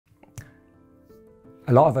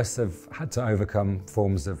A lot of us have had to overcome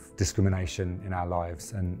forms of discrimination in our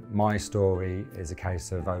lives, and my story is a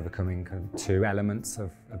case of overcoming two elements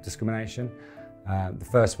of discrimination. The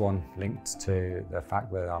first one linked to the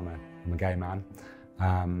fact that I'm a gay man,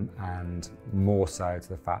 and more so to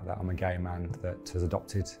the fact that I'm a gay man that has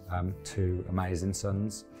adopted two amazing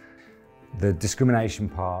sons. The discrimination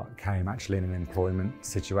part came actually in an employment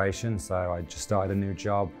situation, so I just started a new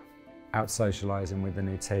job, out socialising with the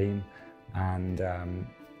new team, and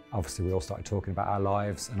obviously we all started talking about our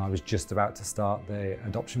lives, and I was just about to start the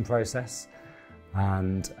adoption process,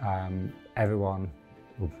 and everyone,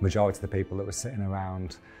 well, majority of the people that were sitting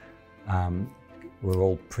around were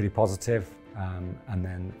all pretty positive, and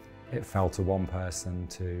then it fell to one person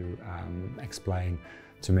to explain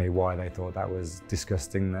to me why they thought that was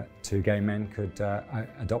disgusting that two gay men could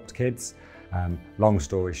adopt kids. Long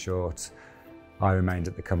story short, I remained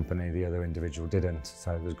at the company, the other individual didn't,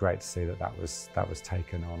 so it was great to see that that was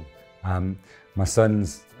taken on. My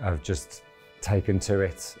sons have just taken to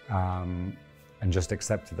it and just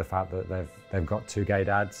accepted the fact that they've got two gay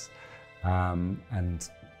dads, and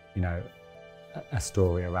you know, a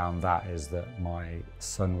story around that is that my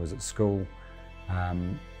son was at school,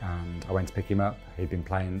 and I went to pick him up. He'd been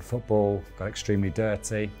playing football, got extremely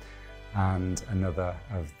dirty, and another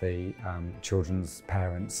of the children's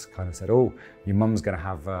parents kind of said, "Oh, your mum's going to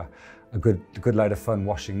have a good load of fun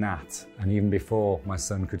washing that." And even before my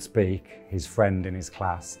son could speak, his friend in his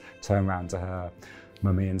class turned around to her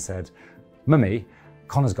mummy and said, "Mummy,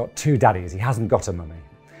 Connor's got two daddies, he hasn't got a mummy."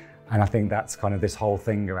 And I think that's kind of this whole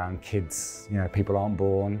thing around kids, you know, people aren't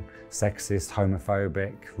born sexist,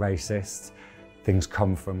 homophobic, racist. Things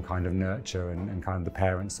come from kind of nurture and kind of the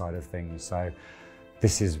parent side of things. So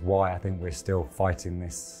this is why I think we're still fighting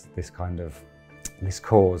this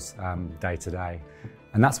cause day to day.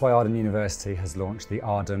 And that's why Arden University has launched the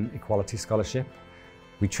Arden Equality Scholarship.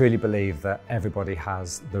 We truly believe that everybody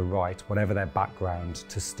has the right, whatever their background,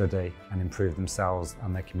 to study and improve themselves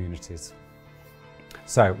and their communities.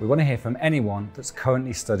 So we want to hear from anyone that's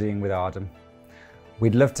currently studying with Arden.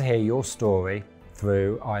 We'd love to hear your story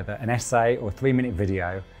through either an essay or a 3-minute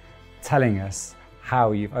video telling us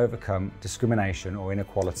how you've overcome discrimination or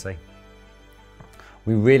inequality.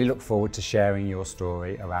 We really look forward to sharing your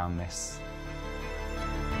story around this.